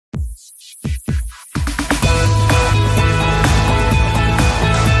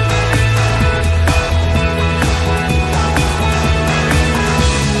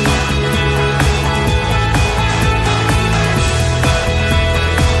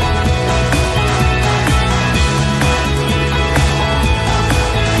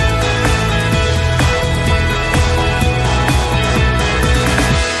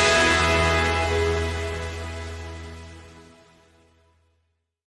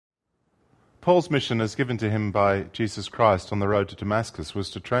Paul's mission, as given to him by Jesus Christ on the road to Damascus, was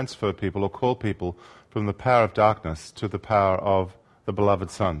to transfer people or call people from the power of darkness to the power of the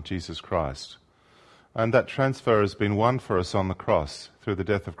beloved Son, Jesus Christ. And that transfer has been won for us on the cross through the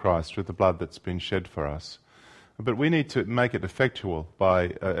death of Christ, through the blood that's been shed for us. But we need to make it effectual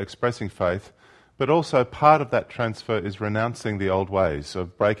by expressing faith, but also part of that transfer is renouncing the old ways,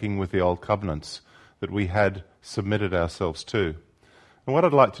 of breaking with the old covenants that we had submitted ourselves to. And what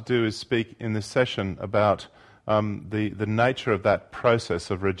I'd like to do is speak in this session about the nature of that process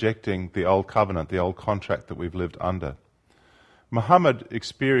of rejecting the old covenant, the old contract that we've lived under. Muhammad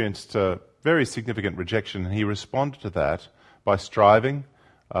experienced very significant rejection, and he responded to that by striving.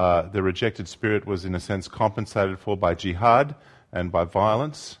 The rejected spirit was, in a sense, compensated for by jihad and by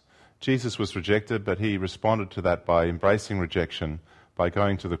violence. Jesus was rejected, but he responded to that by embracing rejection, by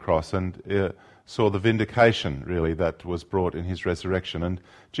going to the cross, and saw the vindication, really, that was brought in his resurrection. And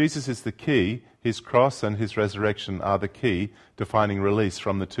Jesus is the key. His cross and his resurrection are the key to finding release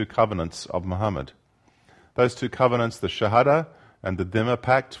from the two covenants of Muhammad. Those two covenants, the Shahada and the Dhimma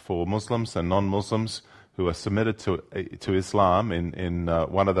Pact for Muslims and non-Muslims who are submitted to Islam in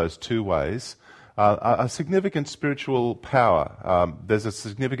one of those two ways, a significant spiritual power. There's a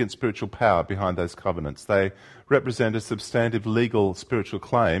significant spiritual power behind those covenants. They represent a substantive legal spiritual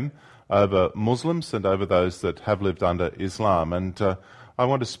claim over Muslims and over those that have lived under Islam. And I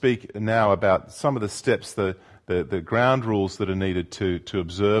want to speak now about some of the steps, the ground rules that are needed to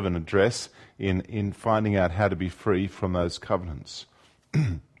observe and address in finding out how to be free from those covenants.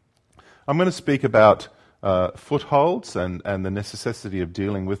 I'm going to speak about footholds and the necessity of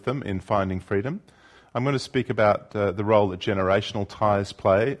dealing with them in finding freedom. I'm going to speak about the role that generational ties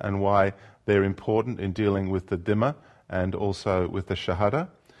play and why they're important in dealing with the Dhimma and also with the Shahada,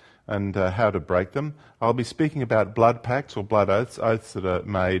 and how to break them. I'll be speaking about blood pacts or blood oaths that are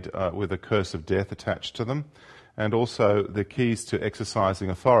made with a curse of death attached to them, and also the keys to exercising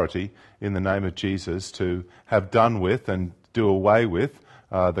authority in the name of Jesus to have done with and do away with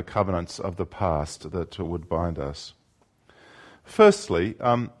the covenants of the past that would bind us. Firstly,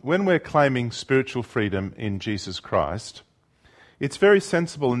 when we're claiming spiritual freedom in Jesus Christ, it's very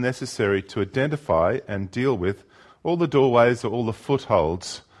sensible and necessary to identify and deal with all the doorways or all the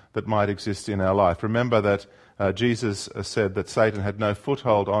footholds that might exist in our life. Remember that Jesus said that Satan had no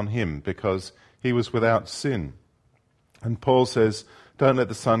foothold on him because he was without sin. And Paul says, don't let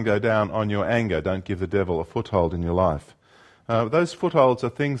the sun go down on your anger. Don't give the devil a foothold in your life. Those footholds are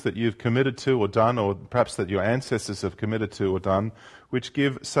things that you've committed to or done, or perhaps that your ancestors have committed to or done, which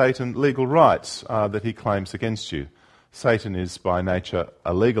give Satan legal rights that he claims against you. Satan is by nature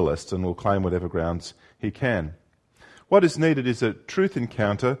a legalist and will claim whatever grounds he can. What is needed is a truth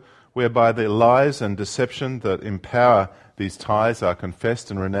encounter whereby the lies and deception that empower these ties are confessed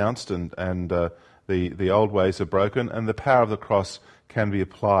and renounced, and the old ways are broken, and the power of the cross can be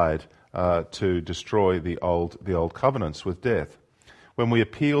applied to destroy the old covenants with death. When we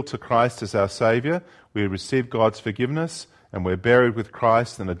appeal to Christ as our Saviour, we receive God's forgiveness, and we're buried with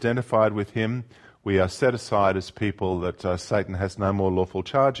Christ and identified with Him. We are set aside as people that Satan has no more lawful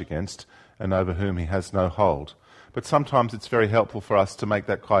charge against and over whom he has no hold. But sometimes it's very helpful for us to make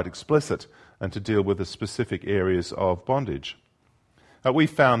that quite explicit and to deal with the specific areas of bondage. We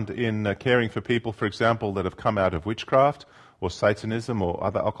found in caring for people, for example, that have come out of witchcraft or Satanism or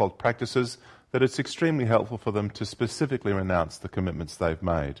other occult practices, that it's extremely helpful for them to specifically renounce the commitments they've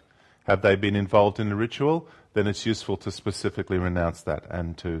made. Have they been involved in a ritual? Then it's useful to specifically renounce that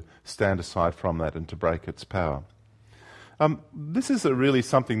and to stand aside from that and to break its power. This is really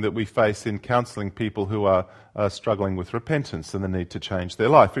something that we face in counselling people who are struggling with repentance and the need to change their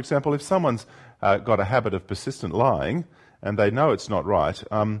life. For example, if someone's got a habit of persistent lying and they know it's not right,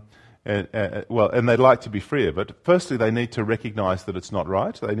 and they'd like to be free of it, firstly they need to recognise that it's not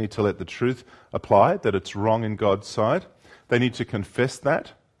right. They need to let the truth apply, that it's wrong in God's sight. They need to confess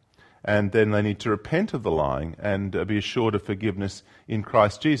that, and then they need to repent of the lying and be assured of forgiveness in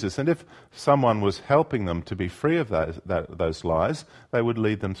Christ Jesus. And if someone was helping them to be free of those lies, they would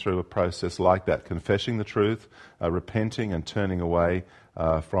lead them through a process like that, confessing the truth, repenting and turning away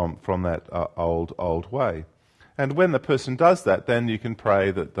from that old way. And when the person does that, then you can pray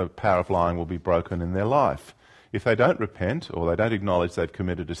that the power of lying will be broken in their life. If they don't repent or they don't acknowledge they've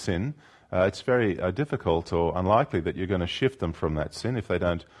committed a sin, it's very difficult or unlikely that you're going to shift them from that sin if they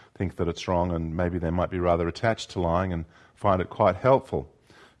don't think that it's wrong, and maybe they might be rather attached to lying and find it quite helpful.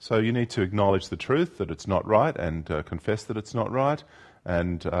 So you need to acknowledge the truth, that it's not right, and confess that it's not right,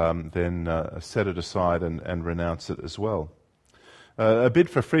 and then set it aside and renounce it as well. A bid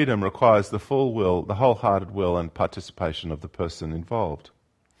for freedom requires the full will, the wholehearted will and participation of the person involved.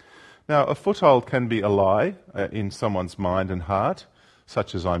 Now, a foothold can be a lie in someone's mind and heart,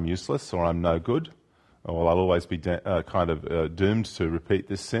 such as I'm useless or I'm no good, or I'll always be doomed to repeat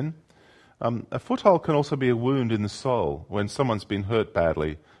this sin. A foothold can also be a wound in the soul when someone's been hurt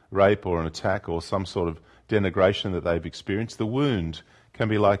badly, rape or an attack or some sort of denigration that they've experienced. The wound can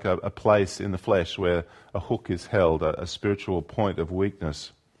be like a place in the flesh where a hook is held, a spiritual point of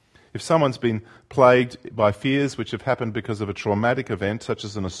weakness. If someone's been plagued by fears which have happened because of a traumatic event such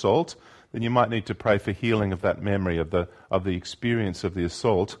as an assault, then you might need to pray for healing of that memory of the experience of the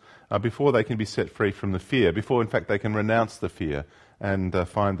assault before they can be set free from the fear, before in fact they can renounce the fear and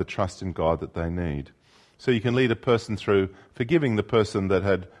find the trust in God that they need. So you can lead a person through forgiving the person that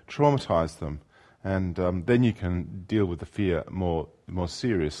had traumatized them, and then you can deal with the fear more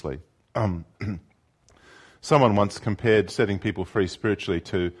seriously. Someone once compared setting people free spiritually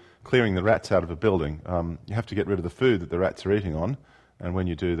to clearing the rats out of a building. You have to get rid of the food that the rats are eating on, and when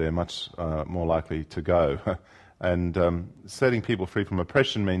you do, they're much more likely to go. And setting people free from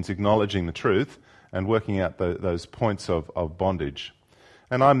oppression means acknowledging the truth and working out those points of bondage.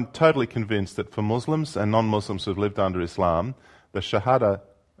 And I'm totally convinced that for Muslims and non-Muslims who've lived under Islam, the Shahada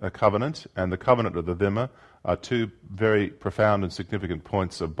covenant and the covenant of the Dhimma are two very profound and significant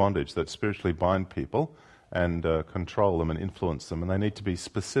points of bondage that spiritually bind people and control them and influence them, and they need to be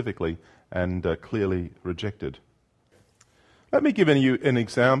specifically and clearly rejected. Let me give you an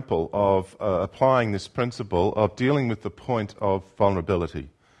example of applying this principle of dealing with the point of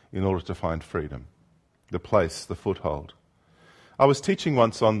vulnerability in order to find freedom, the place, the foothold. I was teaching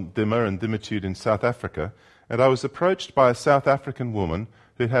once on Dhimma and Dhimmitude in South Africa, and I was approached by a South African woman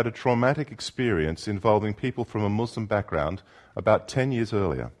who had a traumatic experience involving people from a Muslim background about 10 years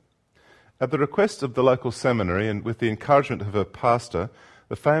earlier. At the request of the local seminary and with the encouragement of her pastor,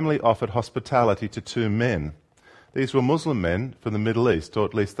 the family offered hospitality to two men. These were Muslim men from the Middle East, or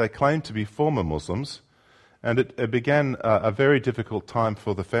at least they claimed to be former Muslims, and it began a very difficult time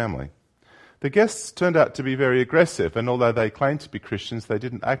for the family. The guests turned out to be very aggressive, and although they claimed to be Christians, they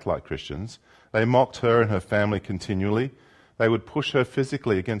didn't act like Christians. They mocked her and her family continually. They would push her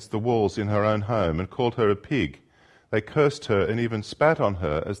physically against the walls in her own home and called her a pig. They cursed her and even spat on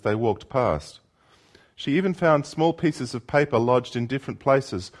her as they walked past. She even found small pieces of paper lodged in different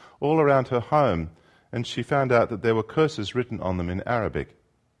places all around her home, and she found out that there were curses written on them in Arabic.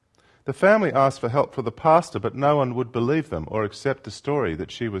 The family asked for help for the pastor, but no one would believe them or accept the story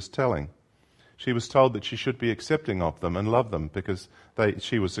that she was telling. She was told that she should be accepting of them and love them because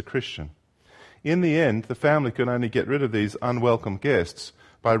she was a Christian. In the end, the family could only get rid of these unwelcome guests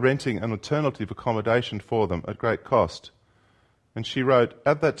by renting an alternative accommodation for them at great cost. And she wrote,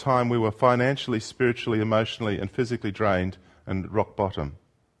 "At that time we were financially, spiritually, emotionally and physically drained and rock bottom.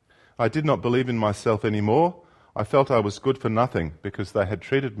 I did not believe in myself anymore. I felt I was good for nothing because they had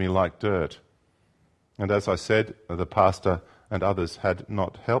treated me like dirt." And as I said, the pastor and others had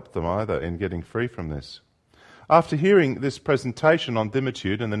not helped them either in getting free from this. After hearing this presentation on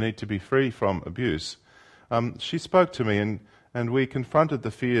Dhimmitude and the need to be free from abuse, she spoke to me and we confronted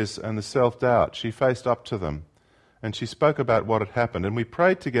the fears and the self-doubt. She faced up to them and she spoke about what had happened, and we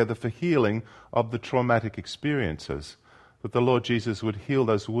prayed together for healing of the traumatic experiences, that the Lord Jesus would heal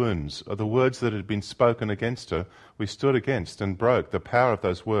those wounds, or the words that had been spoken against her. We stood against and broke the power of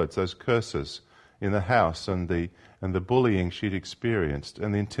those words, those curses in the house and the bullying she'd experienced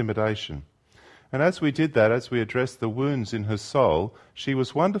and the intimidation. And as we did that, as we addressed the wounds in her soul, she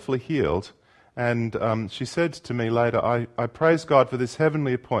was wonderfully healed. And she said to me later, I praise God for this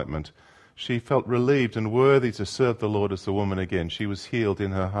heavenly appointment. She felt relieved and worthy to serve the Lord as a woman again. She was healed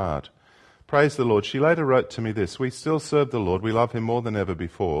in her heart. Praise the Lord. She later wrote to me this: "We still serve the Lord. We love him more than ever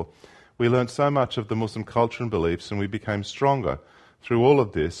before. We learned so much of the Muslim culture and beliefs, and we became stronger through all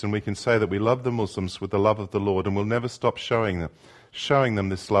of this, and we can say that we love the Muslims with the love of the Lord, and we'll never stop showing them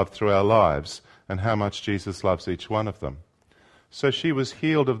this love through our lives and how much Jesus loves each one of them." So she was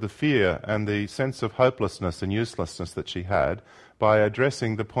healed of the fear and the sense of hopelessness and uselessness that she had by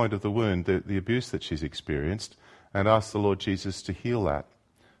addressing the point of the wound, the abuse that she's experienced, and asked the Lord Jesus to heal that.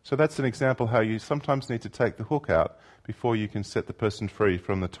 So that's an example how you sometimes need to take the hook out before you can set the person free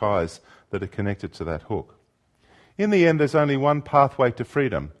from the ties that are connected to that hook. In the end, there's only one pathway to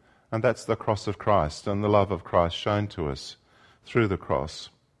freedom, and that's the cross of Christ and the love of Christ shown to us through the cross.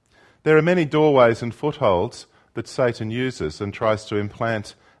 There are many doorways and footholds that Satan uses and tries to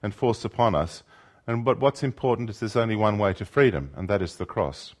implant and force upon us, but what's important is there's only one way to freedom, and that is the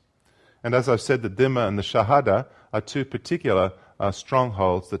cross. And as I've said, the Dhimma and the Shahada are two particular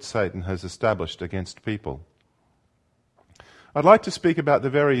strongholds that Satan has established against people. I'd like to speak about the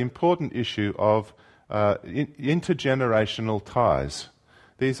very important issue of intergenerational ties.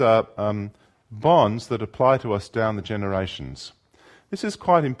 These are bonds that apply to us down the generations. This is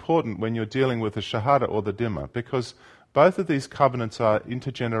quite important when you're dealing with the Shahada or the Dhimma, because both of these covenants are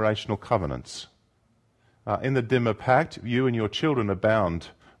intergenerational covenants. In the Dhimma pact, you and your children are bound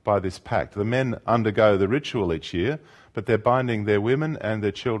by this pact. The men undergo the ritual each year, but they're binding their women and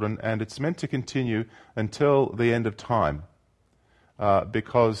their children, and it's meant to continue until the end of time.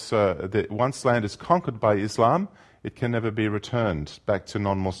 Because once land is conquered by Islam, it can never be returned back to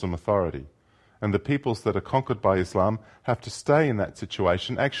non-Muslim authority. And the peoples that are conquered by Islam have to stay in that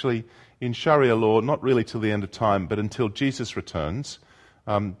situation, actually in Sharia law, not really till the end of time, but until Jesus returns,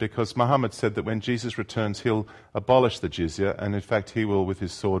 because Muhammad said that when Jesus returns, he'll abolish the jizya, and in fact he will, with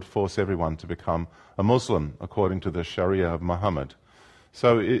his sword, force everyone to become a Muslim, according to the Sharia of Muhammad.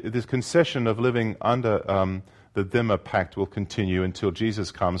 So this concession of living under the Dhimma pact will continue until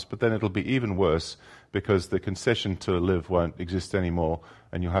Jesus comes, but then it'll be even worse, because the concession to live won't exist anymore,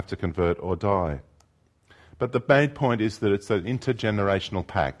 and you'll have to convert or die. But the main point is that it's an intergenerational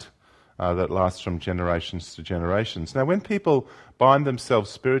pact that lasts from generations to generations. Now, when people bind themselves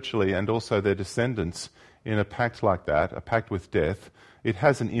spiritually and also their descendants in a pact like that, a pact with death, it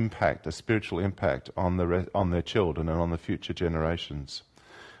has an impact, a spiritual impact on their children and on the future generations.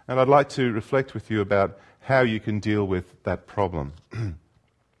 And I'd like to reflect with you about how you can deal with that problem.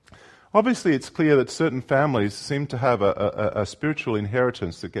 Obviously, it's clear that certain families seem to have a spiritual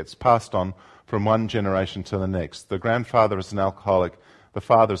inheritance that gets passed on from one generation to the next. The grandfather is an alcoholic, the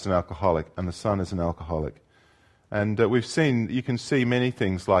father is an alcoholic, and the son is an alcoholic. And you can see many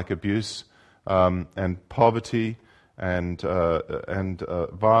things like abuse and poverty and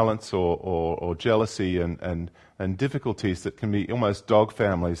violence or jealousy and difficulties that can be almost dog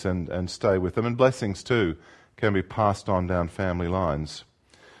families and stay with them. And blessings too can be passed on down family lines.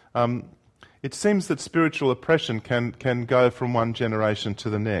 It seems that spiritual oppression can go from one generation to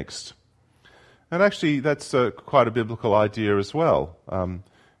the next. And actually, that's quite a biblical idea as well.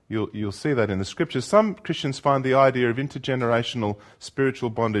 You'll see that in the scriptures. Some Christians find the idea of intergenerational spiritual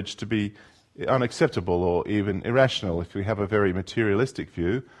bondage to be unacceptable or even irrational. If we have a very materialistic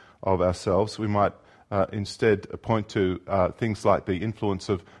view of ourselves, we might instead point to things like the influence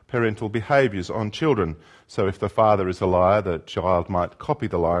of parental behaviours on children. So if the father is a liar, the child might copy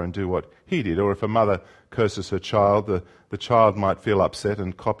the liar and do what he did. Or if a mother curses her child, the child might feel upset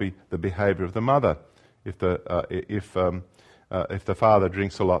and copy the behaviour of the mother. If the father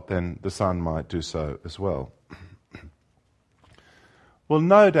drinks a lot, then the son might do so as well. Well,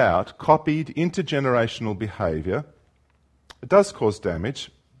 no doubt, copied intergenerational behaviour, it does cause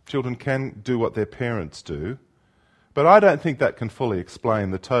damage. Children can do what their parents do, but I don't think that can fully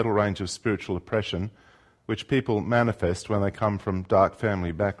explain the total range of spiritual oppression which people manifest when they come from dark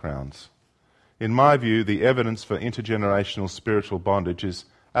family backgrounds. In my view, the evidence for intergenerational spiritual bondage is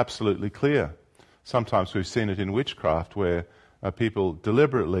absolutely clear. Sometimes we've seen it in witchcraft, where people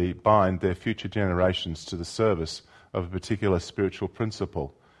deliberately bind their future generations to the service of a particular spiritual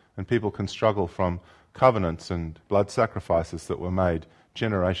principle, and people can struggle from covenants and blood sacrifices that were made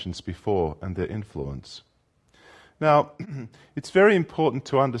generations before and their influence. Now, it's very important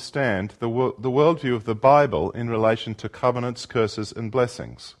to understand the worldview of the Bible in relation to covenants, curses, and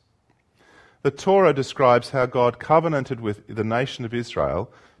blessings. The Torah describes how God covenanted with the nation of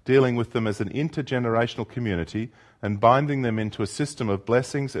Israel, dealing with them as an intergenerational community and binding them into a system of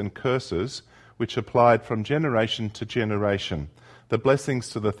blessings and curses which applied from generation to generation. The blessings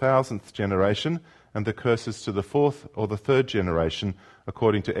to the 1,000th generation and the curses to the 4th or the 3rd generation,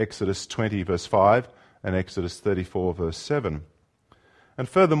 according to Exodus 20 verse 5 and Exodus 34 verse 7. And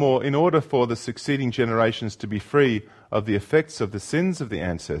furthermore, in order for the succeeding generations to be free of the effects of the sins of the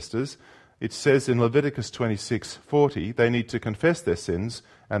ancestors, it says in Leviticus 26:40, they need to confess their sins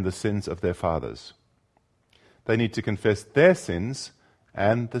and the sins of their fathers. They need to confess their sins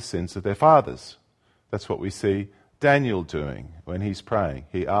and the sins of their fathers. That's what we see Daniel doing when he's praying.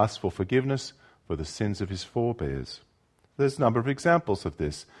 He asks for forgiveness for the sins of his forebears. There's a number of examples of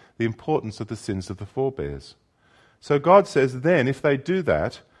this, the importance of the sins of the forebears. So God says then, if they do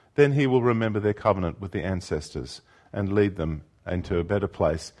that, then he will remember their covenant with the ancestors and lead them into a better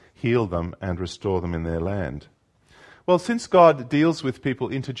place, heal them and restore them in their land. Well, since God deals with people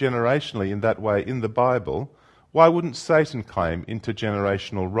intergenerationally in that way in the Bible, why wouldn't Satan claim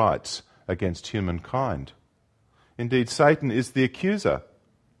intergenerational rights against humankind? Indeed, Satan is the accuser.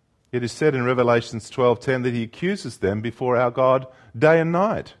 It is said in Revelations 12:10 that he accuses them before our God day and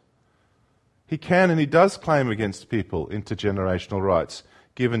night. He can and he does claim against people intergenerational rights.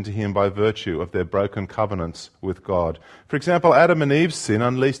 given to him by virtue of their broken covenants with God. For example, Adam and Eve's sin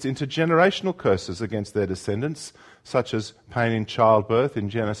unleashed intergenerational curses against their descendants, such as pain in childbirth in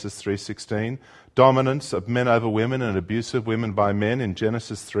Genesis 3:16, dominance of men over women and abuse of women by men in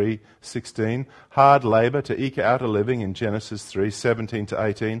Genesis 3:16, hard labour to eke out a living in Genesis 3:17 to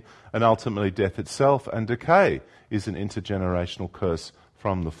 18, and ultimately death itself and decay is an intergenerational curse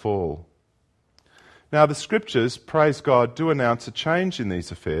from the fall. Now the Scriptures, praise God, do announce a change in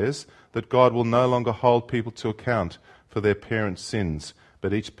these affairs, that God will no longer hold people to account for their parents' sins,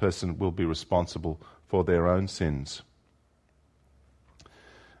 but each person will be responsible for their own sins.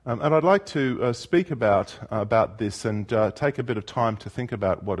 And I'd like to speak about this and take a bit of time to think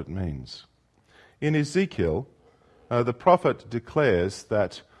about what it means. In Ezekiel, the prophet declares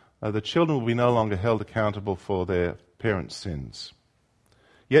that the children will be no longer held accountable for their parents' sins.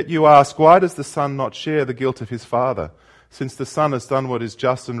 Yet you ask, why does the son not share the guilt of his father? Since the son has done what is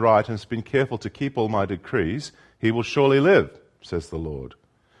just and right and has been careful to keep all my decrees, he will surely live, says the Lord.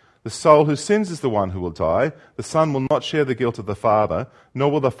 The soul who sins is the one who will die. The son will not share the guilt of the father,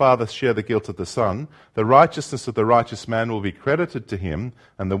 nor will the father share the guilt of the son. The righteousness of the righteous man will be credited to him,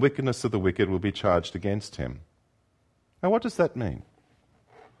 and the wickedness of the wicked will be charged against him. Now what does that mean?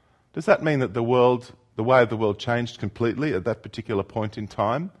 Does that mean that the way of the world changed completely at that particular point in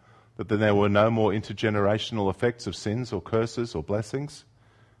time? That then there were no more intergenerational effects of sins or curses or blessings?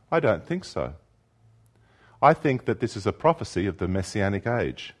 I don't think so. I think that this is a prophecy of the Messianic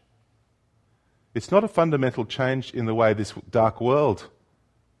age. It's not a fundamental change in the way this dark world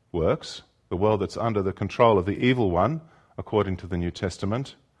works, the world that's under the control of the evil one, according to the New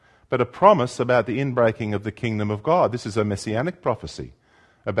Testament, but a promise about the inbreaking of the kingdom of God. This is a Messianic prophecy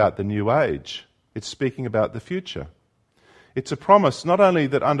about the new age. It's speaking about the future. It's a promise not only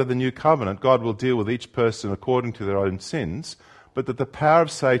that under the new covenant God will deal with each person according to their own sins, but that the power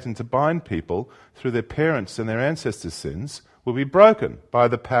of Satan to bind people through their parents' and their ancestors' sins will be broken by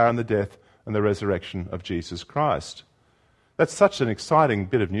the power and the death and the resurrection of Jesus Christ. That's such an exciting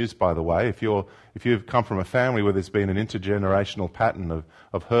bit of news, by the way, if you've come from a family where there's been an intergenerational pattern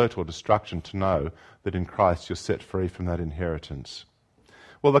of hurt or destruction, to know that in Christ you're set free from that inheritance.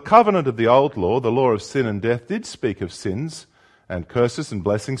 Well, the covenant of the old law, the law of sin and death, did speak of sins and curses and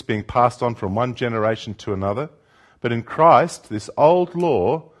blessings being passed on from one generation to another. But in Christ, this old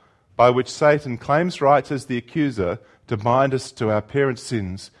law, by which Satan claims rights as the accuser to bind us to our parents'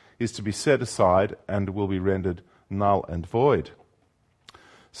 sins, is to be set aside and will be rendered null and void.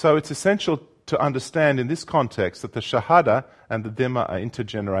 So it's essential to understand in this context that the Shahada and the Dhimma are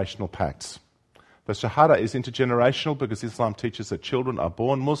intergenerational pacts. The Shahada is intergenerational because Islam teaches that children are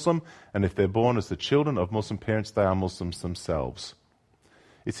born Muslim, and if they're born as the children of Muslim parents, they are Muslims themselves.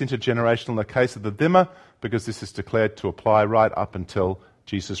 It's intergenerational in the case of the Dhimma because this is declared to apply right up until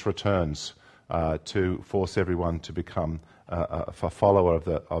Jesus returns to force everyone to become a follower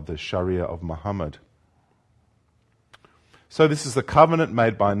of the Sharia of Muhammad. So this is a covenant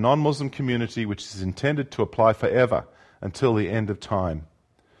made by a non-Muslim community which is intended to apply forever until the end of time.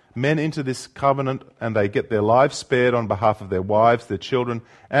 Men enter this covenant and they get their lives spared on behalf of their wives, their children,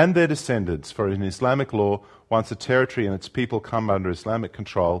 and their descendants. For in Islamic law, once a territory and its people come under Islamic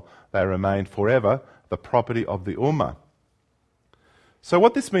control, they remain forever the property of the Ummah. So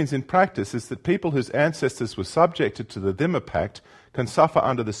what this means in practice is that people whose ancestors were subjected to the Dhimma Pact can suffer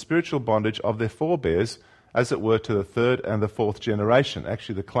under the spiritual bondage of their forebears, as it were, to the third and the fourth generation.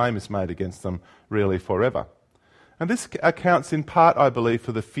 Actually, the claim is made against them really forever. And this accounts in part, I believe,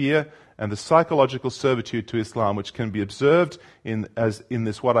 for the fear and the psychological servitude to Islam which can be observed in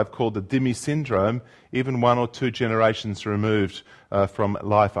this what I've called the dhimmi syndrome, even 1 or 2 generations removed from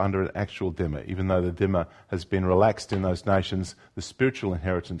life under an actual dhimma. Even though the dhimma has been relaxed in those nations, the spiritual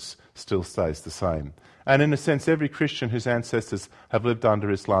inheritance still stays the same. And in a sense, every Christian whose ancestors have lived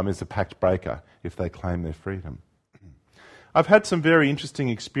under Islam is a pact breaker if they claim their freedom. I've had some very interesting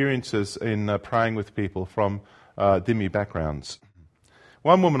experiences in praying with people from dhimmi backgrounds.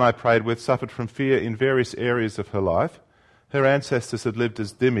 One woman I prayed with suffered from fear in various areas of her life. Her ancestors had lived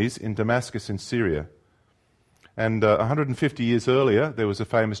as dhimmis in Damascus in Syria. And 150 years earlier, there was a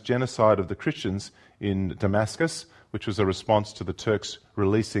famous genocide of the Christians in Damascus, which was a response to the Turks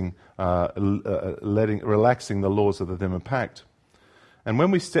relaxing the laws of the Dhimma Pact. And when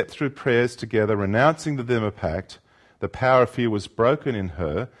we stepped through prayers together, renouncing the Dhimma Pact, the power of fear was broken in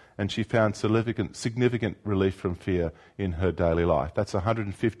her, and she found significant relief from fear in her daily life. That's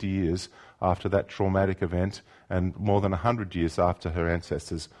 150 years after that traumatic event, and more than 100 years after her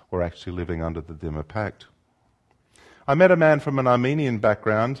ancestors were actually living under the Dhimma Pact. I met a man from an Armenian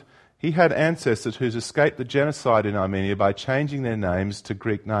background. He had ancestors who'd escaped the genocide in Armenia by changing their names to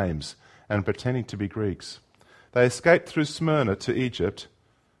Greek names and pretending to be Greeks. They escaped through Smyrna to Egypt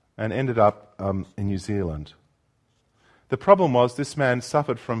and ended up in New Zealand. The problem was this man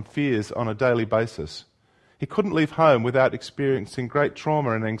suffered from fears on a daily basis. He couldn't leave home without experiencing great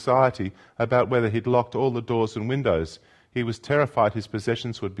trauma and anxiety about whether he'd locked all the doors and windows. He was terrified his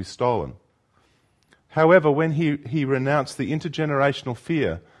possessions would be stolen. However, when he renounced the intergenerational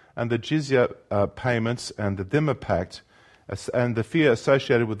fear and the jizya payments and the Dhimma Pact and the fear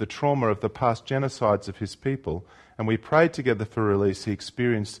associated with the trauma of the past genocides of his people, and we prayed together for release, he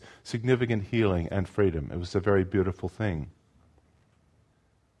experienced significant healing and freedom. It was a very beautiful thing.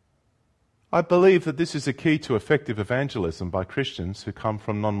 I believe that this is a key to effective evangelism by Christians who come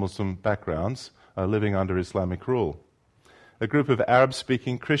from non-Muslim backgrounds living under Islamic rule. A group of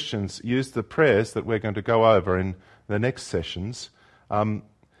Arab-speaking Christians used the prayers that we're going to go over in the next sessions,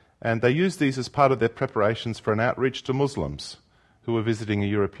 and they used these as part of their preparations for an outreach to Muslims who were visiting a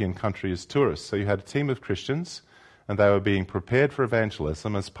European country as tourists. So you had a team of Christians, and they were being prepared for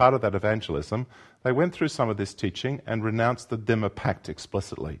evangelism. As part of that evangelism, they went through some of this teaching and renounced the Dhimma Pact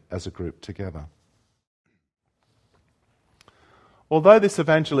explicitly as a group together. Although this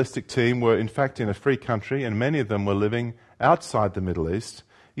evangelistic team were in fact in a free country and many of them were living outside the Middle East,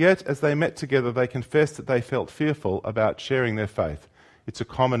 yet as they met together they confessed that they felt fearful about sharing their faith. It's a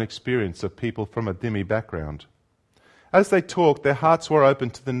common experience of people from a Dhimmi background. As they talked, their hearts were open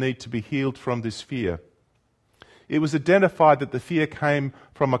to the need to be healed from this fear. It was identified that the fear came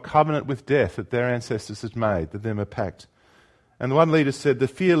from a covenant with death that their ancestors had made, the Dhimma Pact. And one leader said, "The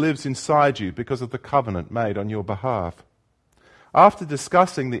fear lives inside you because of the covenant made on your behalf." After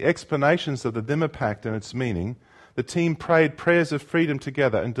discussing the explanations of the Dhimma Pact and its meaning, the team prayed prayers of freedom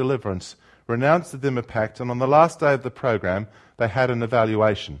together and deliverance, renounced the Dhimma Pact, and on the last day of the program, they had an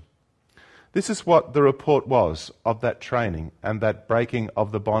evaluation. This is what the report was of that training and that breaking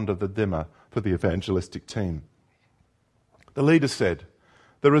of the bond of the Dhimma for the evangelistic team. The leader said,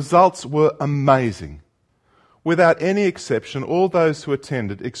 "The results were amazing. Without any exception, all those who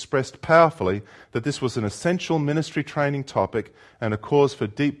attended expressed powerfully that this was an essential ministry training topic and a cause for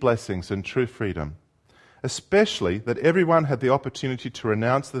deep blessings and true freedom. Especially that everyone had the opportunity to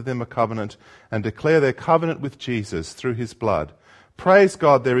renounce the Dhimma covenant and declare their covenant with Jesus through his blood. Praise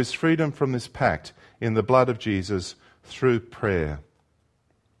God, there is freedom from this pact in the blood of Jesus through prayer."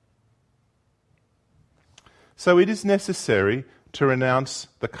 So it is necessary to renounce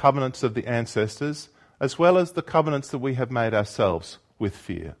the covenants of the ancestors as well as the covenants that we have made ourselves with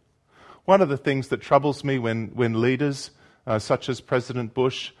fear. One of the things that troubles me when leaders, such as President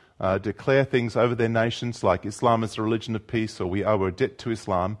Bush, declare things over their nations like Islam is a religion of peace or we owe a debt to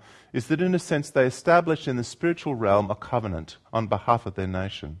Islam, is that in a sense they establish in the spiritual realm a covenant on behalf of their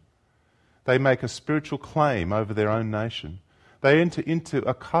nation. They make a spiritual claim over their own nation. They enter into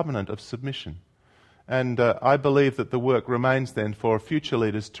a covenant of submission. And I believe that the work remains then for future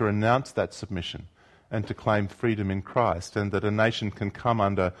leaders to renounce that submission and to claim freedom in Christ, and that a nation can come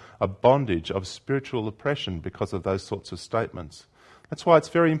under a bondage of spiritual oppression because of those sorts of statements. That's why it's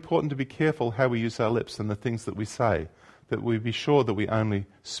very important to be careful how we use our lips and the things that we say, that we be sure that we only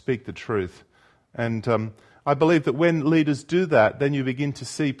speak the truth. And I believe that when leaders do that, then you begin to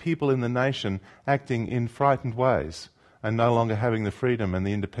see people in the nation acting in frightened ways and no longer having the freedom and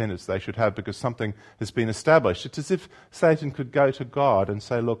the independence they should have because something has been established. It's as if Satan could go to God and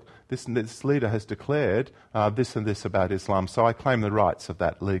say, "Look, this leader has declared this and this about Islam, so I claim the rights of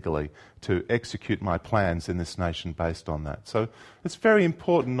that legally to execute my plans in this nation based on that." So it's very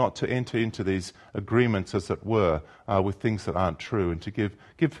important not to enter into these agreements, as it were, with things that aren't true, and to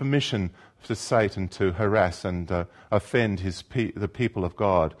give permission to Satan to harass and offend the people of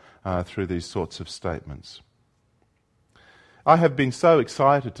God through these sorts of statements. I have been so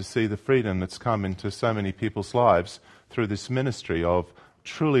excited to see the freedom that's come into so many people's lives through this ministry of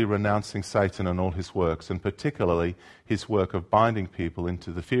truly renouncing Satan and all his works, and particularly his work of binding people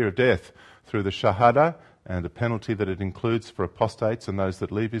into the fear of death through the Shahada and the penalty that it includes for apostates and those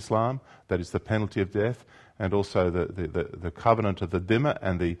that leave Islam, that is the penalty of death, and also the covenant of the Dhimma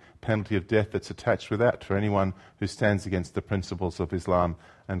and the penalty of death that's attached with that for anyone who stands against the principles of Islam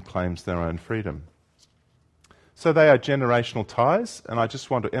and claims their own freedom. So they are generational ties, and I just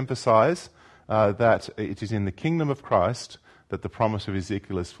want to emphasize that it is in the kingdom of Christ that the promise of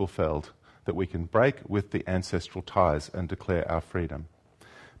Ezekiel is fulfilled, that we can break with the ancestral ties and declare our freedom.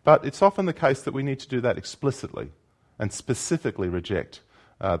 But it's often the case that we need to do that explicitly and specifically reject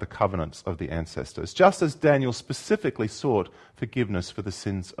the covenants of the ancestors, just as Daniel specifically sought forgiveness for the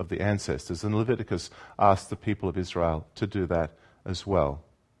sins of the ancestors, and Leviticus asked the people of Israel to do that as well.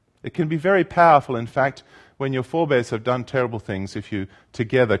 It can be very powerful, in fact, when your forebears have done terrible things, if you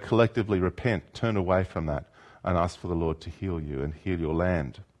together collectively repent, turn away from that, and ask for the Lord to heal you and heal your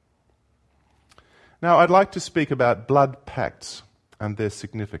land. Now, I'd like to speak about blood pacts and their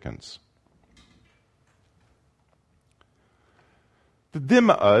significance. The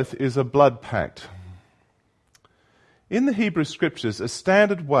Dhimma oath is a blood pact. In the Hebrew Scriptures, a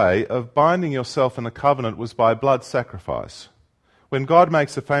standard way of binding yourself in a covenant was by blood sacrifice. When God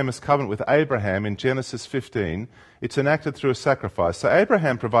makes a famous covenant with Abraham in Genesis 15, it's enacted through a sacrifice. So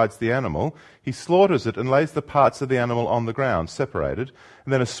Abraham provides the animal, he slaughters it and lays the parts of the animal on the ground, separated,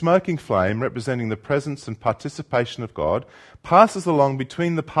 and then a smoking flame representing the presence and participation of God passes along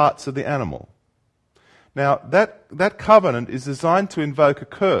between the parts of the animal. Now, that covenant is designed to invoke a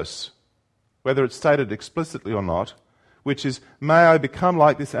curse, whether it's stated explicitly or not, which is, may I become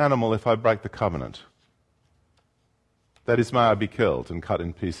like this animal if I break the covenant. That is, may I be killed and cut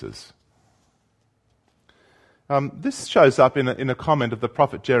in pieces. This shows up in a comment of the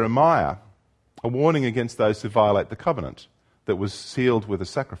prophet Jeremiah, a warning against those who violate the covenant that was sealed with a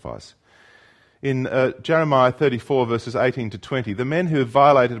sacrifice. In Jeremiah 34, verses 18 to 20, the men who have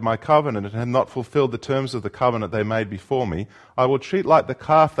violated my covenant and have not fulfilled the terms of the covenant they made before me, I will treat like the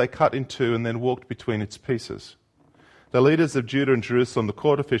calf they cut in two and then walked between its pieces. The leaders of Judah and Jerusalem, the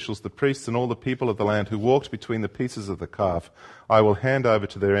court officials, the priests, and all the people of the land who walked between the pieces of the calf, I will hand over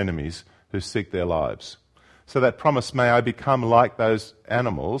to their enemies who seek their lives. So that promise, may I become like those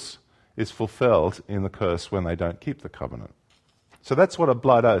animals, is fulfilled in the curse when they don't keep the covenant. So that's what a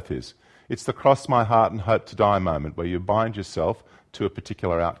blood oath is. It's the cross my heart and hope to die moment, where you bind yourself to a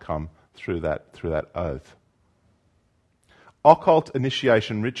particular outcome through that oath. Occult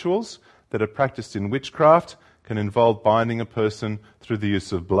initiation rituals that are practiced in witchcraft can involve binding a person through the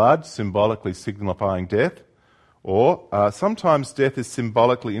use of blood, symbolically signifying death, or sometimes death is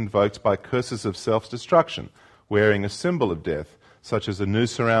symbolically invoked by curses of self-destruction, wearing a symbol of death, such as a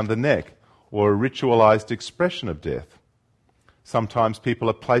noose around the neck, or a ritualized expression of death. Sometimes people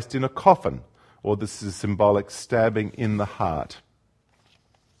are placed in a coffin, or this is symbolic stabbing in the heart.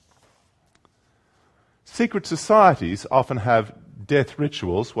 Secret societies often have death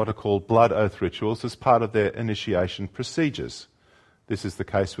rituals, what are called blood oath rituals, as part of their initiation procedures. This is the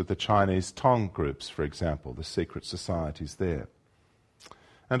case with the Chinese Tong groups, for example, the secret societies there.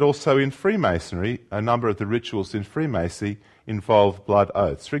 And also in Freemasonry, a number of the rituals in Freemasonry involve blood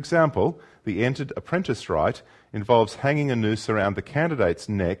oaths. For example, the entered apprentice rite involves hanging a noose around the candidate's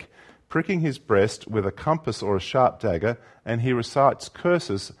neck, pricking his breast with a compass or a sharp dagger, and he recites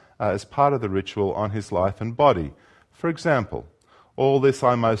curses as part of the ritual on his life and body. For example, all this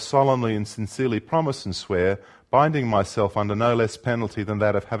I most solemnly and sincerely promise and swear, binding myself under no less penalty than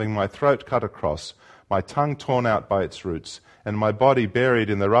that of having my throat cut across, my tongue torn out by its roots, and my body buried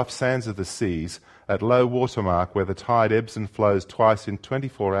in the rough sands of the seas, at low water mark where the tide ebbs and flows twice in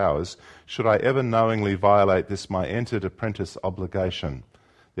 24 hours, should I ever knowingly violate this my entered apprentice obligation,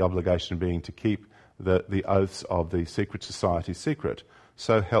 the obligation being to keep the oaths of the secret society secret.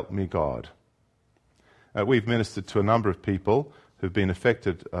 So help me God. We've ministered to a number of people who've been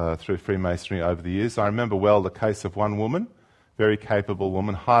affected through Freemasonry over the years. I remember well the case of one woman, very capable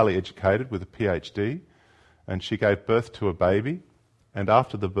woman, highly educated with a PhD, and she gave birth to a baby, and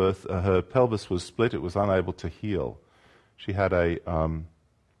after the birth her pelvis was split, it was unable to heal. She had a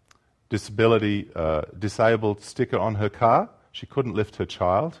disabled sticker on her car. She couldn't lift her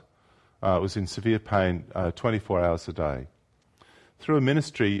child. Was in severe pain 24 hours a day. Through a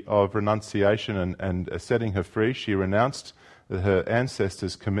ministry of renunciation and setting her free, she renounced her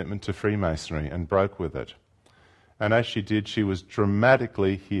ancestors' commitment to Freemasonry and broke with it. And as she did, she was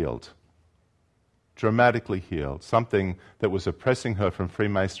dramatically healed. Dramatically healed. Something that was oppressing her from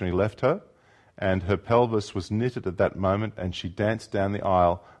Freemasonry left her, and her pelvis was knitted at that moment, and she danced down the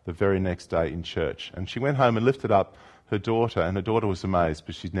aisle the very next day in church. And she went home and lifted up her daughter, and her daughter was amazed,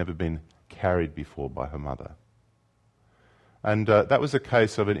 because she'd never been carried before by her mother. And that was a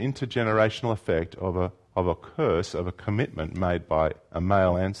case of an intergenerational effect of a curse, of a commitment made by a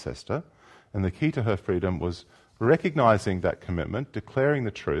male ancestor. And the key to her freedom was recognizing that commitment, declaring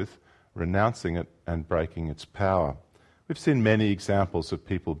the truth, renouncing it, and breaking its power. We've seen many examples of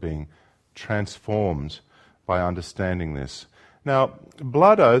people being transformed by understanding this. Now,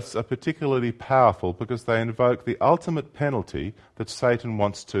 blood oaths are particularly powerful because they invoke the ultimate penalty that Satan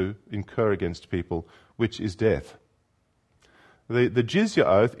wants to incur against people, which is death. The jizya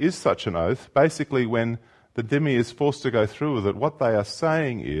oath is such an oath. Basically, when the dhimmi is forced to go through with it, what they are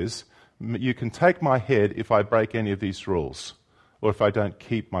saying is, you can take my head if I break any of these rules, or if I don't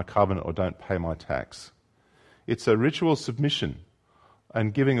keep my covenant or don't pay my tax. It's a ritual submission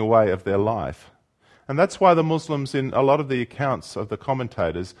and giving away of their life. And that's why the Muslims, in a lot of the accounts of the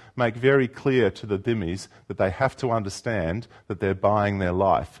commentators, make very clear to the dhimmis that they have to understand that they're buying their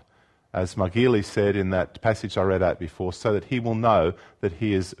life. As Margili said in that passage I read out before, so that he will know that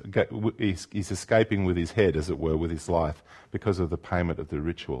he is escaping with his head, as it were, with his life, because of the payment of the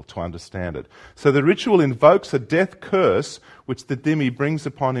ritual, to understand it. So the ritual invokes a death curse which the dhimmi brings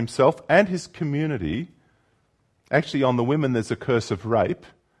upon himself and his community. Actually, on the women there's a curse of rape,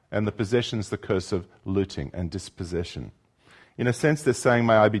 and the possessions the curse of looting and dispossession. In a sense, they're saying,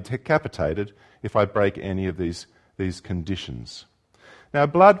 may I be decapitated if I break any of these conditions. Now,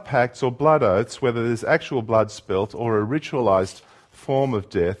 blood pacts or blood oaths, whether there's actual blood spilt or a ritualized form of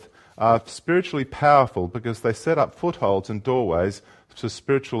death, are spiritually powerful because they set up footholds and doorways to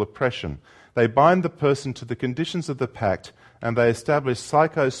spiritual oppression. They bind the person to the conditions of the pact, and they establish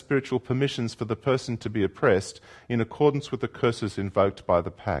psycho-spiritual permissions for the person to be oppressed in accordance with the curses invoked by the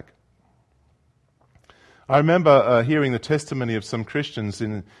pact. I remember hearing the testimony of some Christians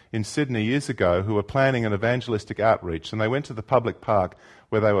in Sydney years ago who were planning an evangelistic outreach, and they went to the public park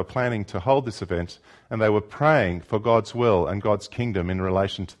where they were planning to hold this event, and they were praying for God's will and God's kingdom in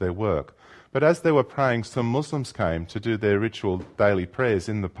relation to their work. But as they were praying, some Muslims came to do their ritual daily prayers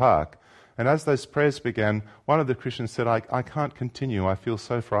in the park, and as those prayers began, one of the Christians said, I can't continue, I feel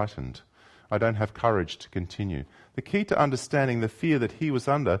so frightened. I don't have courage to continue. The key to understanding the fear that he was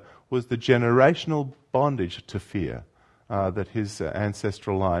under was the generational bondage to fear that his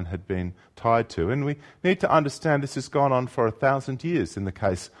ancestral line had been tied to. And we need to understand this has gone on for 1,000 years in the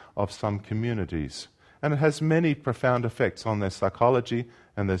case of some communities. And it has many profound effects on their psychology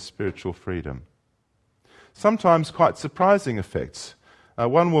and their spiritual freedom. Sometimes quite surprising effects.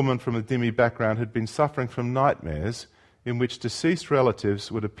 One woman from a dhimmi background had been suffering from nightmares in which deceased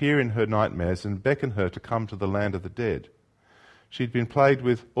relatives would appear in her nightmares and beckon her to come to the land of the dead. She'd been plagued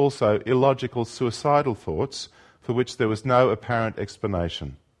with also illogical suicidal thoughts for which there was no apparent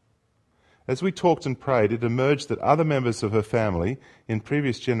explanation. As we talked and prayed, it emerged that other members of her family in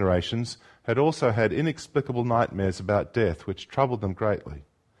previous generations had also had inexplicable nightmares about death which troubled them greatly.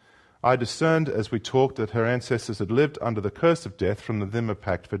 I discerned as we talked that her ancestors had lived under the curse of death from the Dhimma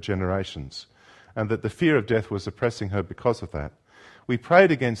Pact for generations, and that the fear of death was oppressing her because of that. We prayed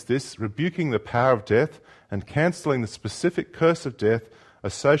against this, rebuking the power of death and cancelling the specific curse of death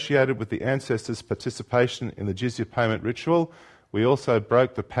associated with the ancestors' participation in the jizya payment ritual. We also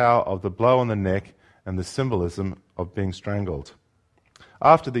broke the power of the blow on the neck and the symbolism of being strangled.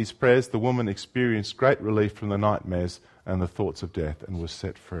 After these prayers, the woman experienced great relief from the nightmares and the thoughts of death and was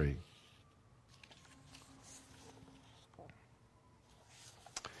set free.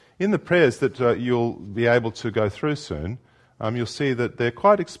 In the prayers that you'll be able to go through soon, you'll see that they're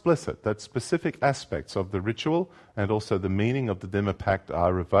quite explicit, that specific aspects of the ritual and also the meaning of the Dhimma Pact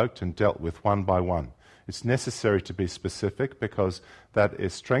are revoked and dealt with one by one. It's necessary to be specific because that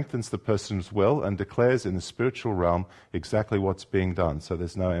strengthens the person's will and declares in the spiritual realm exactly what's being done, so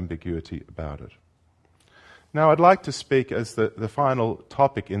there's no ambiguity about it. Now I'd like to speak as the final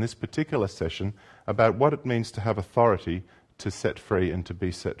topic in this particular session about what it means to have authority to set free and to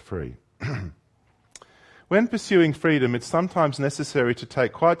be set free. When pursuing freedom, it's sometimes necessary to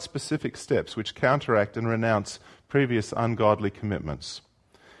take quite specific steps which counteract and renounce previous ungodly commitments.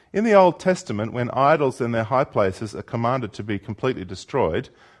 In the Old Testament, when idols and their high places are commanded to be completely destroyed,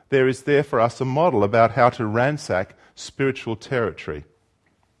 there is there for us a model about how to ransack spiritual territory.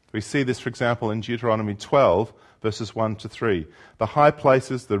 We see this, for example, in Deuteronomy 12, verses 1 to 3. The high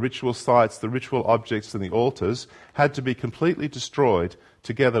places, the ritual sites, the ritual objects and the altars had to be completely destroyed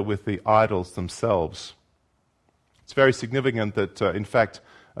together with the idols themselves. It's very significant that, in fact,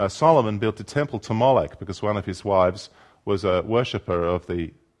 Solomon built a temple to Molech because one of his wives was a worshipper of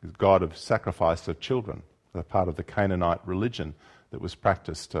the god of sacrifice of children, a part of the Canaanite religion that was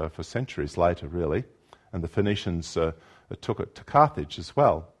practiced for centuries later, really. And the Phoenicians took it to Carthage as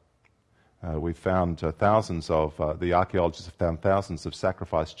well. We found the archaeologists have found thousands of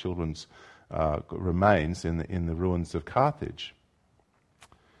sacrificed children's remains in the ruins of Carthage.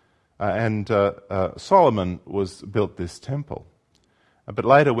 Solomon built this temple. But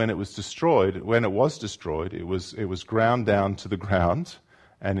later when it was destroyed, it was ground down to the ground,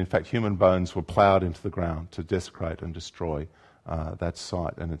 and in fact human bones were ploughed into the ground to desecrate and destroy that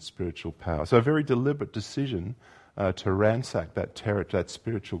site and its spiritual power. So a very deliberate decision to ransack that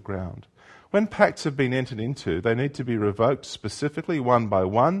spiritual ground. When pacts have been entered into, they need to be revoked specifically one by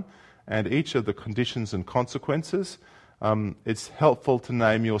one, and each of the conditions and consequences. It's helpful to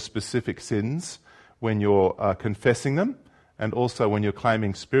name your specific sins when you're confessing them, and also when you're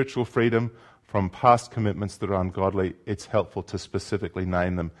claiming spiritual freedom from past commitments that are ungodly, it's helpful to specifically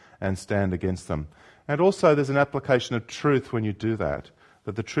name them and stand against them. And also there's an application of truth when you do that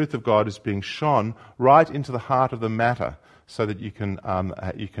the truth of God is being shone right into the heart of the matter so that you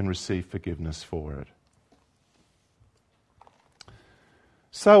can receive forgiveness for it.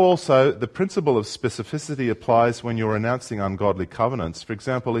 So also, the principle of specificity applies when you're announcing ungodly covenants. For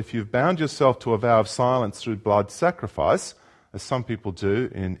example, if you've bound yourself to a vow of silence through blood sacrifice, as some people do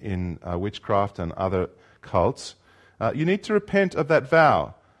in witchcraft and other cults, you need to repent of that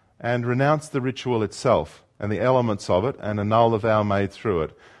vow and renounce the ritual itself and the elements of it and annul the vow made through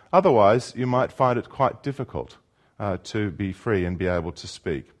it. Otherwise, you might find it quite difficult to be free and be able to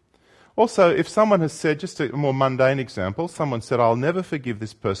speak. Also, if someone has said, just a more mundane example, someone said, I'll never forgive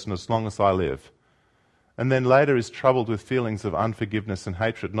this person as long as I live, and then later is troubled with feelings of unforgiveness and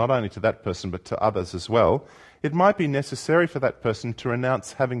hatred, not only to that person but to others as well, it might be necessary for that person to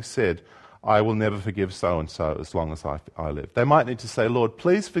renounce having said, I will never forgive so-and-so as long as I live. They might need to say, Lord,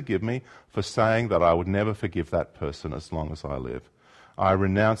 please forgive me for saying that I would never forgive that person as long as I live. I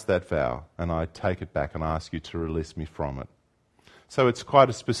renounce that vow and I take it back and ask you to release me from it. So it's quite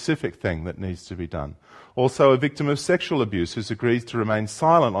a specific thing that needs to be done. Also, a victim of sexual abuse who agrees to remain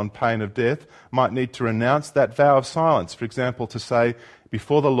silent on pain of death might need to renounce that vow of silence. For example, to say,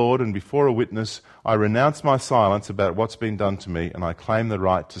 before the Lord and before a witness, I renounce my silence about what's been done to me and I claim the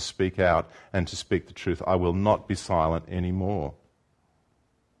right to speak out and to speak the truth. I will not be silent anymore.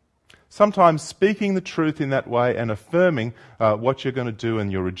 Sometimes speaking the truth in that way and affirming what you're going to do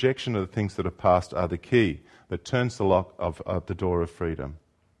and your rejection of the things that are past are the key that turns the lock of the door of freedom.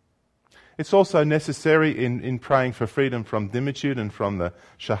 It's also necessary in praying for freedom from dimitude and from the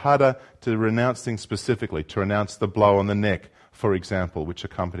shahada to renounce things specifically, to renounce the blow on the neck, for example, which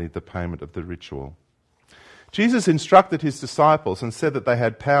accompanied the payment of the ritual. Jesus instructed his disciples and said that they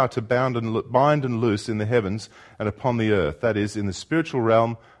had power to bind and loose in the heavens and upon the earth, that is, in the spiritual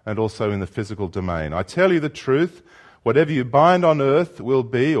realm and also in the physical domain. I tell you the truth, whatever you bind on earth will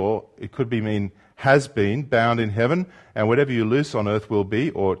be, or it could mean has been, bound in heaven, and whatever you loose on earth will be,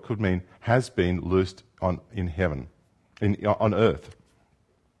 or it could mean has been loosed on earth.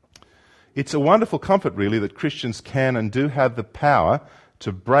 It's a wonderful comfort, really, that Christians can and do have the power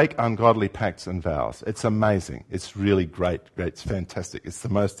to break ungodly pacts and vows. It's amazing. It's really great. It's fantastic. It's the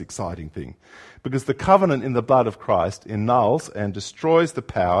most exciting thing. Because the covenant in the blood of Christ annuls and destroys the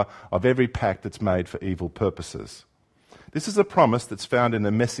power of every pact that's made for evil purposes. This is a promise that's found in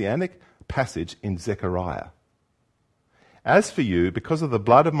the messianic passage in Zechariah. As for you, because of the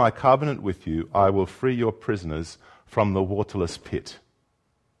blood of my covenant with you, I will free your prisoners from the waterless pit.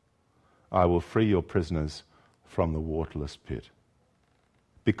 I will free your prisoners from the waterless pit.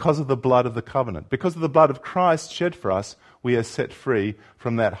 Because of the blood of the covenant, because of the blood of Christ shed for us, we are set free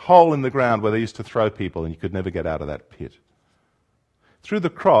from that hole in the ground where they used to throw people and you could never get out of that pit. Through the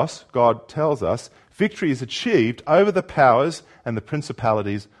cross, God tells us, victory is achieved over the powers and the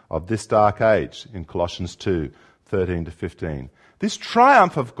principalities of this dark age, in Colossians 2, 13 to 15. This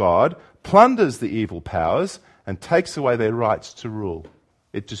triumph of God plunders the evil powers and takes away their rights to rule.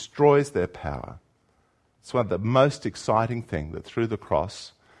 It destroys their power. It's one of the most exciting things that through the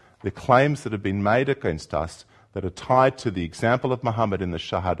cross, the claims that have been made against us that are tied to the example of Muhammad in the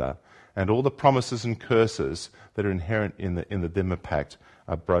Shahada and all the promises and curses that are inherent in the Dhimma Pact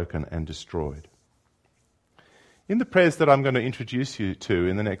are broken and destroyed. In the prayers that I'm going to introduce you to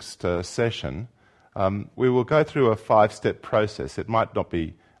in the next session, we will go through a 5-step process. It might not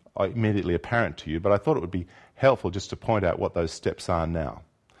be immediately apparent to you, but I thought it would be helpful just to point out what those steps are now.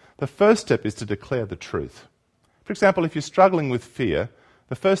 The first step is to declare the truth. For example, if you're struggling with fear,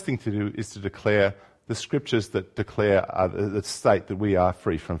 the first thing to do is to declare the scriptures that declare, that state that we are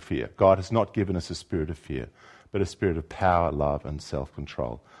free from fear. God has not given us a spirit of fear, but a spirit of power, love, and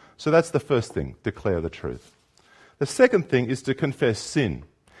self-control. So that's the first thing, declare the truth. The second thing is to confess sin.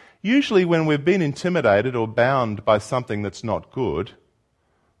 Usually when we've been intimidated or bound by something that's not good,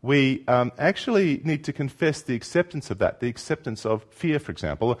 we actually need to confess the acceptance of that, the acceptance of fear, for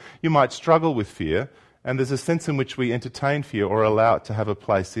example. You might struggle with fear, and there's a sense in which we entertain fear or allow it to have a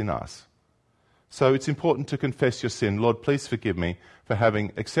place in us. So it's important to confess your sin. Lord, please forgive me for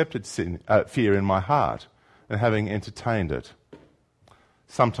having accepted fear in my heart and having entertained it.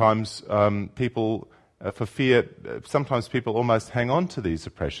 Sometimes people almost hang on to these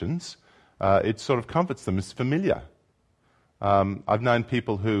oppressions. It sort of comforts them. It's familiar. I've known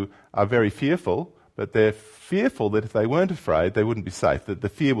people who are very fearful, but they're fearful that if they weren't afraid, they wouldn't be safe, that the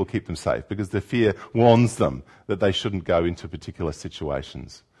fear will keep them safe because the fear warns them that they shouldn't go into particular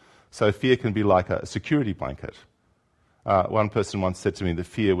situations. So fear can be like a security blanket. One person once said to me that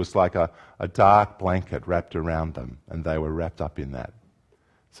fear was like a dark blanket wrapped around them, and they were wrapped up in that.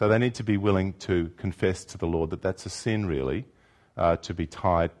 So they need to be willing to confess to the Lord that that's a sin, really, to be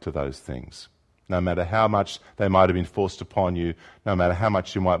tied to those things. No matter how much they might have been forced upon you, no matter how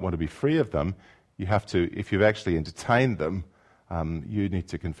much you might want to be free of them, you have to, if you've actually entertained them, you need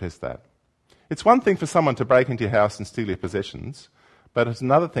to confess that. It's one thing for someone to break into your house and steal your possessions, but it's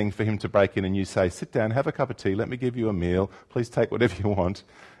another thing for him to break in and you say, sit down, have a cup of tea, let me give you a meal, please take whatever you want.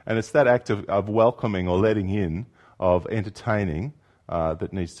 And it's that act of welcoming or letting in, of entertaining,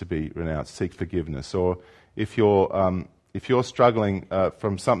 that needs to be renounced. Seek forgiveness. Or if you're struggling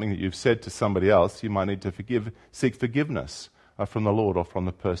from something that you've said to somebody else, you might need to seek forgiveness from the Lord or from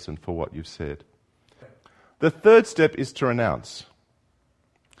the person for what you've said. The third step is to renounce.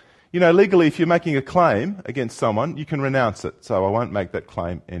 You know, legally, if you're making a claim against someone, you can renounce it. So I won't make that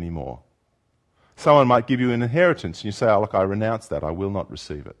claim anymore. Someone might give you an inheritance and you say, oh, look, I renounce that. I will not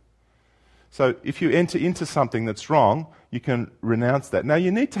receive it. So if you enter into something that's wrong, you can renounce that. Now,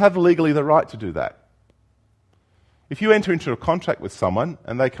 you need to have legally the right to do that. If you enter into a contract with someone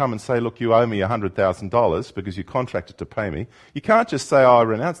and they come and say, look, you owe me $100,000 because you contracted to pay me, you can't just say, oh, I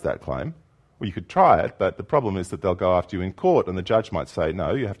renounce that claim. Well, you could try it, but the problem is that they'll go after you in court and the judge might say,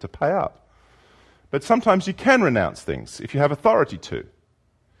 no, you have to pay up. But sometimes you can renounce things if you have authority to.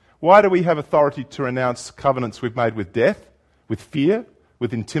 Why do we have authority to renounce covenants we've made with death, with fear,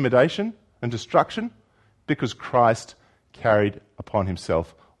 with intimidation and destruction? Because Christ carried upon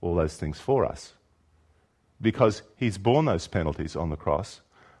himself all those things for us. Because he's borne those penalties on the cross,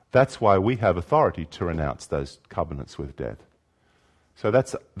 that's why we have authority to renounce those covenants with death. So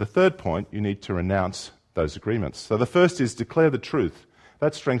that's the third point. You need to renounce those agreements. So the first is declare the truth.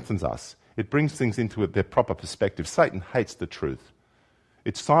 That strengthens us. It brings things into their proper perspective. Satan hates the truth.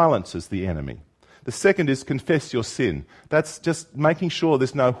 It silences the enemy. The second is confess your sin. That's just making sure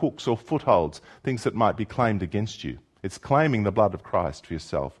there's no hooks or footholds, things that might be claimed against you. It's claiming the blood of Christ for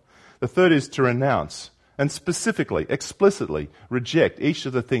yourself. The third is to renounce and specifically, explicitly reject each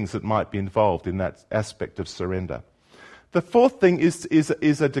of the things that might be involved in that aspect of surrender. The fourth thing is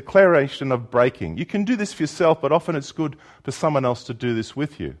a declaration of breaking. You can do this for yourself, but often it's good for someone else to do this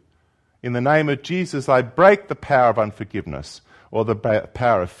with you. In the name of Jesus, I break the power of unforgiveness or the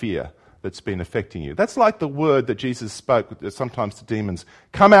power of fear that's been affecting you. That's like the word that Jesus spoke sometimes to demons.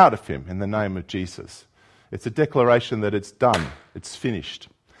 Come out of him in the name of Jesus. It's a declaration that it's done. It's finished.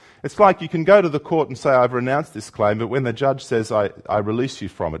 It's like you can go to the court and say, I've renounced this claim, but when the judge says, I release you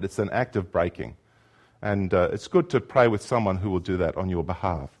from it, it's an act of breaking. And it's good to pray with someone who will do that on your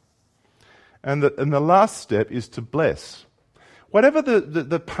behalf. And the last step is to bless. Whatever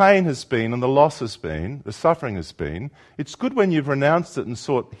the pain has been and the loss has been, the suffering has been, it's good when you've renounced it and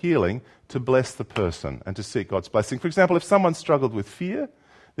sought healing to bless the person and to seek God's blessing. For example, if someone struggled with fear,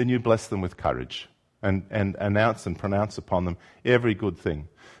 then you bless them with courage and announce and pronounce upon them every good thing.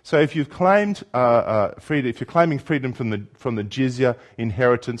 So if you've claimed freedom, if you're claiming freedom from the jizya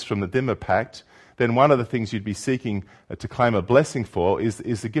inheritance from the Dhimma Pact, then one of the things you'd be seeking to claim a blessing for is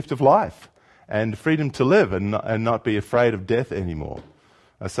the gift of life and freedom to live and not be afraid of death anymore.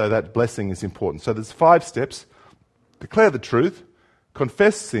 So that blessing is important. So there's 5 steps. Declare the truth,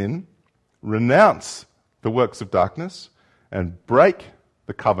 confess sin, renounce the works of darkness, and break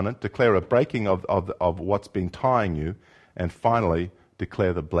the covenant, declare a breaking of what's been tying you, and finally,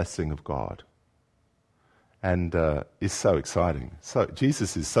 declare the blessing of God. And it's so exciting. So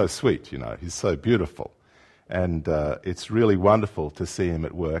Jesus is so sweet, you know. He's so beautiful. And it's really wonderful to see him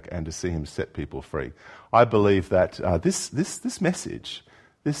at work and to see him set people free. I believe that this message,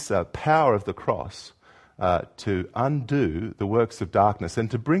 this power of the cross, to undo the works of darkness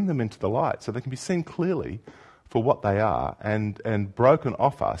and to bring them into the light so they can be seen clearly for what they are and broken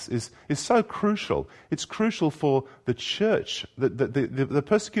off us is so crucial. It's crucial for the church, the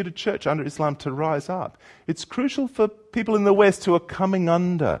persecuted church under Islam to rise up. It's crucial for people in the West who are coming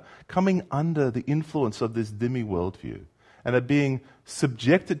under the influence of this dhimmi worldview and are being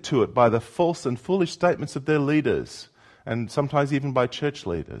subjected to it by the false and foolish statements of their leaders and sometimes even by church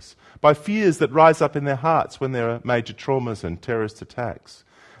leaders, by fears that rise up in their hearts when there are major traumas and terrorist attacks.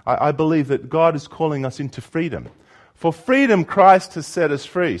 I believe that God is calling us into freedom. For freedom, Christ has set us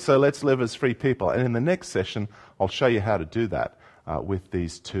free, so let's live as free people. And in the next session, I'll show you how to do that with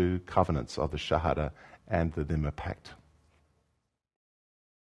these 2 covenants of the Shahada and the Dhimma Pact.